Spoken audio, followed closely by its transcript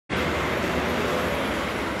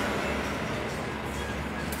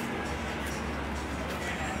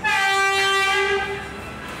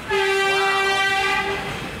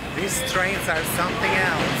cats are something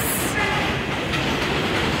else.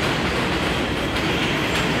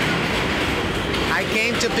 I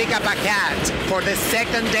came to pick up a cat for the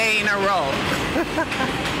second day in a row.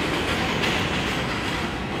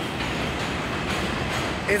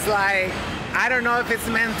 It's like, I don't know if it's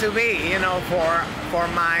meant to be, you know, for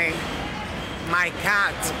my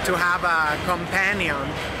cat to have a companion,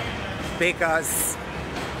 because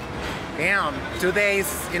damn, 2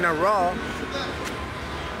 days in a row,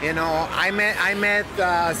 you know, I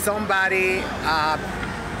met somebody,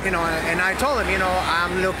 you know, and I told him, you know,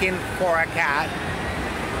 I'm looking for a cat.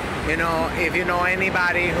 You know, if you know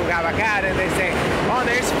anybody who have a cat, and they say, oh,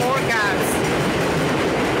 there's 4 cats.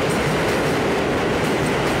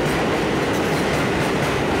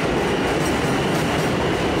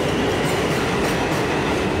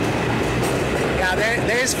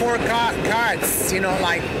 There's 4 cats, you know,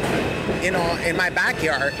 like, you know, in my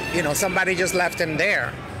backyard. You know, somebody just left them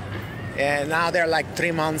there, and now they're like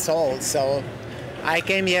 3 months old. So I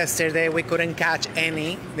came yesterday. We couldn't catch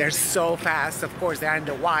any. They're so fast. Of course, they're in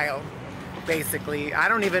the wild, basically. I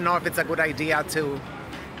don't even know if it's a good idea to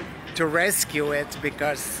rescue it,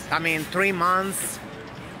 because I mean, 3 months,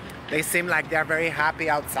 they seem like they're very happy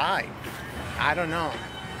outside. I don't know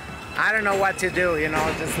what to do, you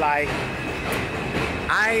know. Just like,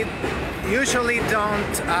 I usually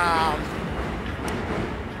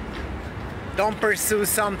don't pursue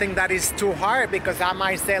something that is too hard, because I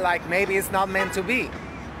might say, like, maybe it's not meant to be.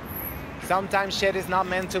 Sometimes shit is not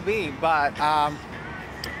meant to be, but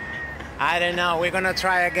I don't know. We're gonna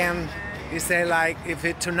try again. He say, like, if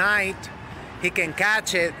tonight he can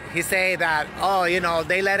catch it, he say that, oh, you know,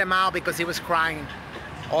 they let him out because he was crying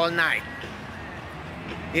all night.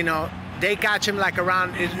 You know, they catch him like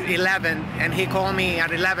around 11, and he called me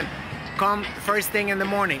at 11, come first thing in the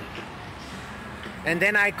morning. And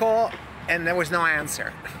then I call, and there was no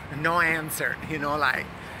answer. No answer, you know, like,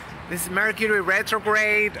 this is Mercury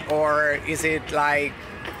retrograde, or is it like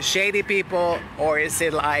shady people, or is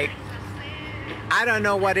it like, I don't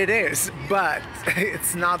know what it is, but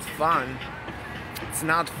it's not fun. It's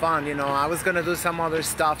not fun, you know. I was gonna do some other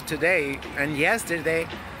stuff today, and yesterday,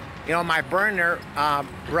 you know, my burner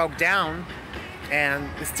broke down, and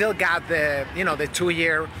still got the, you know, the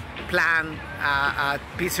 2-year plan at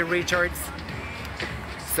PC Richards.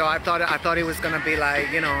 So I thought it was gonna be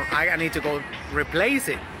like, you know, I need to go replace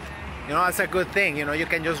it. You know, that's a good thing. You know, you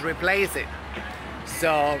can just replace it.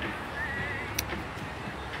 So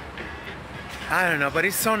I don't know, but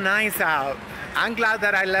it's so nice out. I'm glad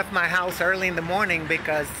that I left my house early in the morning,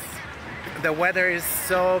 because the weather is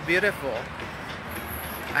so beautiful.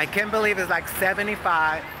 I can't believe it's like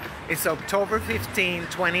 75. It's October 15,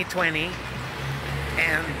 2020.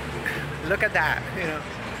 And look at that, you know.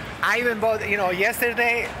 I even bought, you know,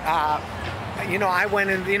 yesterday, you know, I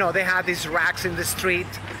went and, you know, they had these racks in the street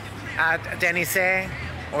at Denise,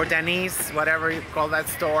 or Denise, whatever you call that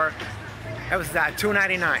store. It was that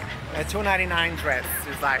 $2.99, a $2.99 dress.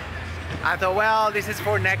 It's like, I thought, well, this is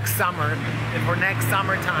for next summer, for next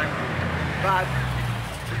summertime. But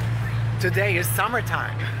today is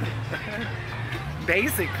summertime.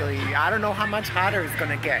 Basically, I don't know how much hotter it's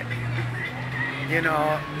gonna get. You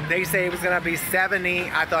know, they say it was gonna be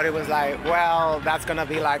 70. I thought it was like, well, that's gonna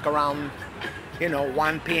be like around, you know,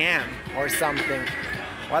 1 p.m. or something.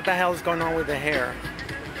 What the hell's going on with the hair?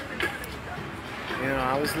 You know,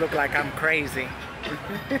 I always look like I'm crazy.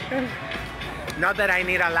 Not that I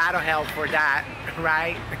need a lot of help for that,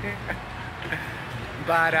 right?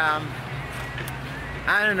 But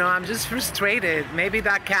I don't know, I'm just frustrated. Maybe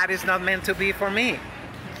that cat is not meant to be for me.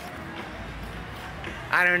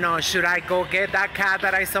 I don't know, should I go get that cat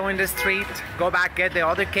that I saw in the street? Go back, get the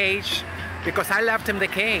other cage? Because I left him the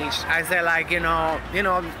cage. I said, like, you know,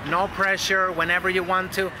 no pressure, whenever you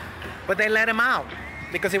want to. But they let him out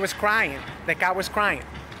because he was crying. The cat was crying.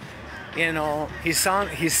 You know, his son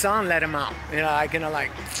let him out. You know,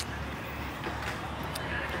 like,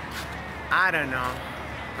 I don't know,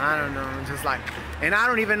 just like, and I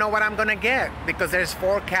don't even know what I'm gonna get, because there's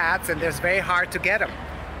 4 cats and it's very hard to get them.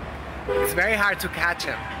 It's very hard to catch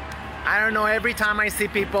them. I don't know, every time I see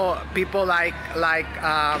people like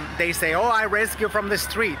they say, oh, I rescue from the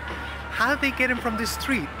street. How did they get him from the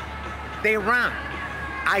street? They run.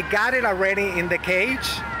 I got it already in the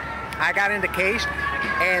cage. I got in the cage,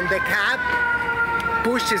 and the cat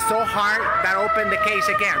pushed it so hard that opened the cage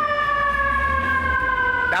again.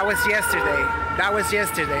 That was yesterday.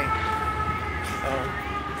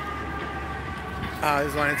 I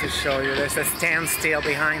just wanted to show you, there's a standstill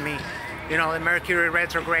behind me. You know, the Mercury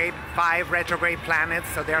retrograde, 5 retrograde planets,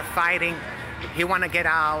 so they're fighting. He want to get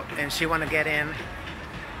out and she want to get in,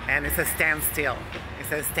 and it's a standstill. It's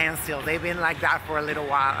it's a standstill. They've been like that for a little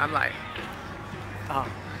while. I'm like, oh.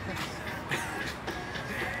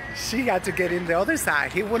 She had to get in the other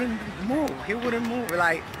side. He wouldn't move. He wouldn't move.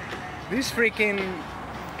 Like, these freaking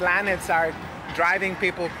planets are driving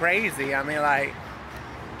people crazy. I mean, like,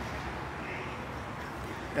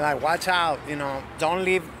 you're like, watch out, you know, don't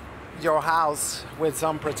leave your house with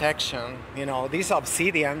some protection. You know, this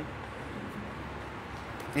obsidian,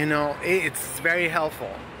 you know, it's very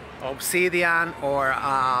helpful. Obsidian or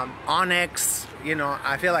onyx, you know,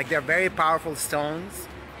 I feel like they're very powerful stones.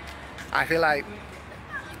 I feel like,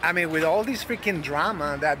 I mean, with all this freaking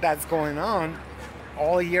drama that's going on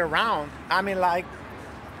all year round, I mean, like,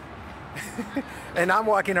 and I'm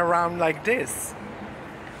walking around like this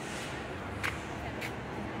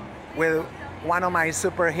with one of my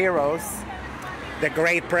superheroes, the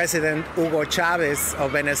great president Hugo Chavez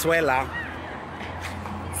of Venezuela.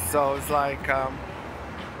 So it's like,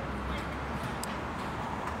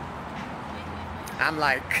 I'm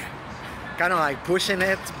like, kind of like pushing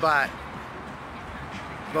it, but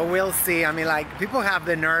we'll see. I mean, like, people have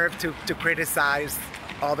the nerve to criticize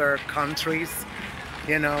other countries,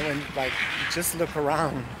 you know, and like, just look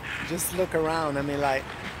around. Just look around. I mean, like,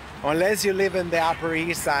 unless you live in the Upper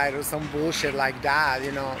East Side or some bullshit like that,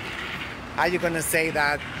 you know, how you gonna say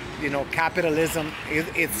that, you know, capitalism,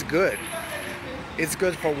 it's good? It's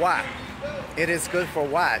good for what? It is good for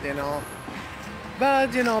what, you know?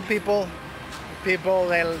 But, you know, people,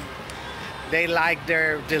 they like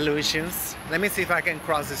their delusions. Let me see if I can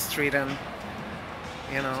cross the street and,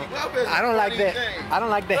 you know, I don't like the halo. I don't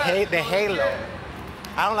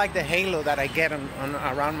like the halo that I get on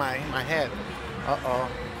around my head. Uh-oh,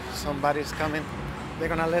 somebody's coming. They're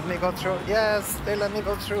gonna let me go through. Yes, they let me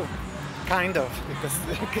go through. Kind of, because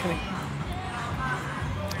they're kidding.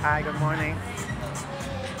 Hi, good morning.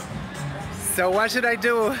 So what should I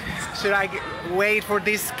do? Should I wait for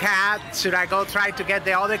this cat? Should I go try to get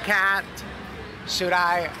the other cat? Should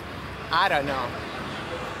I don't know.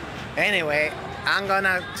 Anyway, I'm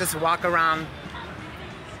gonna just walk around.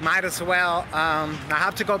 Might as well. I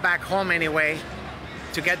have to go back home anyway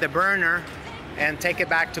to get the burner and take it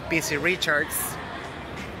back to PC Richards.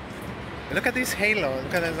 Look at this halo.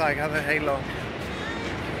 Look at this, like, other halo.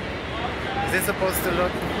 Is this supposed to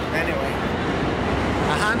look? Anyway,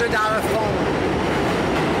 $100 phone.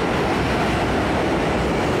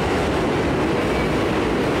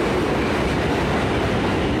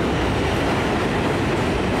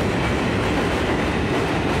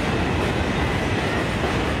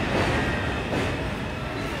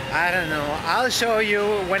 I don't know. I'll show you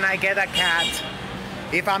when I get a cat.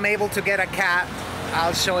 If I'm able to get a cat,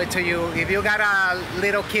 I'll show it to you. If you got a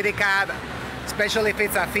little kitty cat, especially if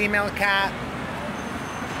it's a female cat,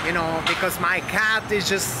 you know, because my cat is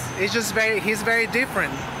just very, he's very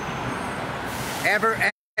different.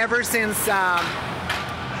 Ever since,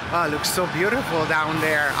 oh, it looks so beautiful down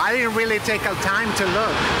there. I didn't really take a time to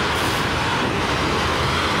look.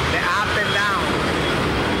 The up and down.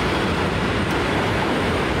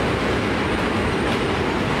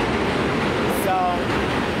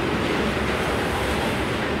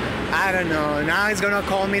 I don't know. Now he's gonna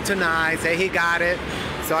call me tonight, say he got it.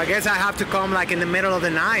 So I guess I have to come like in the middle of the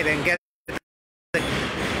night and get it.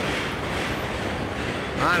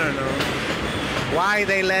 I don't know. Why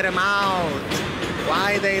they let him out?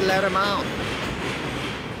 Why they let him out?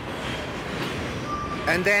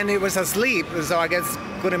 And then he was asleep, so I guess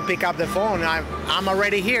couldn't pick up the phone. I'm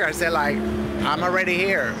already here. I said, like, I'm already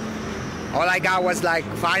here. All I got was like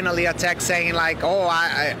finally a text saying like, oh,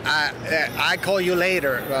 I call you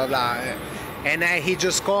later, blah blah. And then he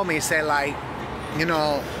just called me, said like, you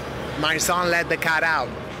know, my son let the cat out.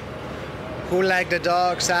 Who let the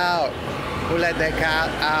dogs out? Who let the cat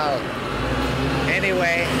out?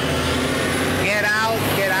 Anyway, get out,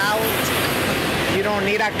 get out. You don't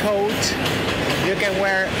need a coat. You can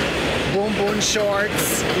wear boom boom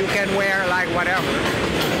shorts. You can wear like whatever.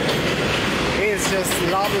 It's just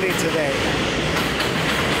lovely today.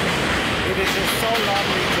 It is just so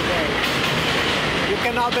lovely today. You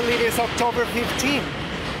cannot believe it's October 15.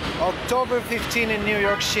 October 15 in New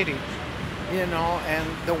York City. You know, and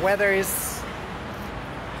the weather is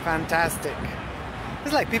fantastic.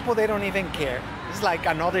 It's like people, they don't even care. It's like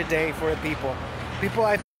another day for the people. People,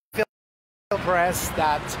 I feel impressed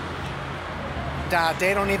that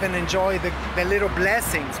they don't even enjoy the little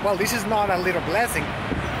blessings. Well, this is not a little blessing.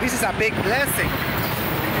 This is a big blessing.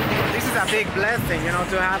 This is a big blessing, you know,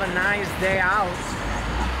 to have a nice day out,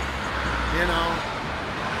 you know.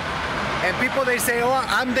 And people, they say, oh,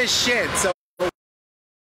 I'm the shit, so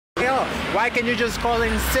why can you just call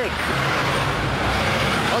in sick?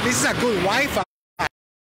 Oh, this is a good Wi-Fi.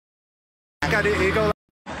 It goes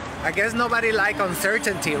I guess nobody like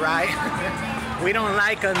uncertainty, right? We don't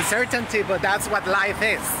like uncertainty, but that's what life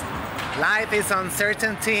is. Life is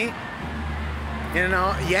uncertainty. You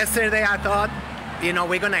know, yesterday I thought, you know,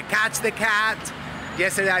 we're gonna catch the cat.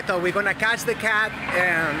 Yesterday I thought we're gonna catch the cat,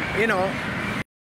 and you know,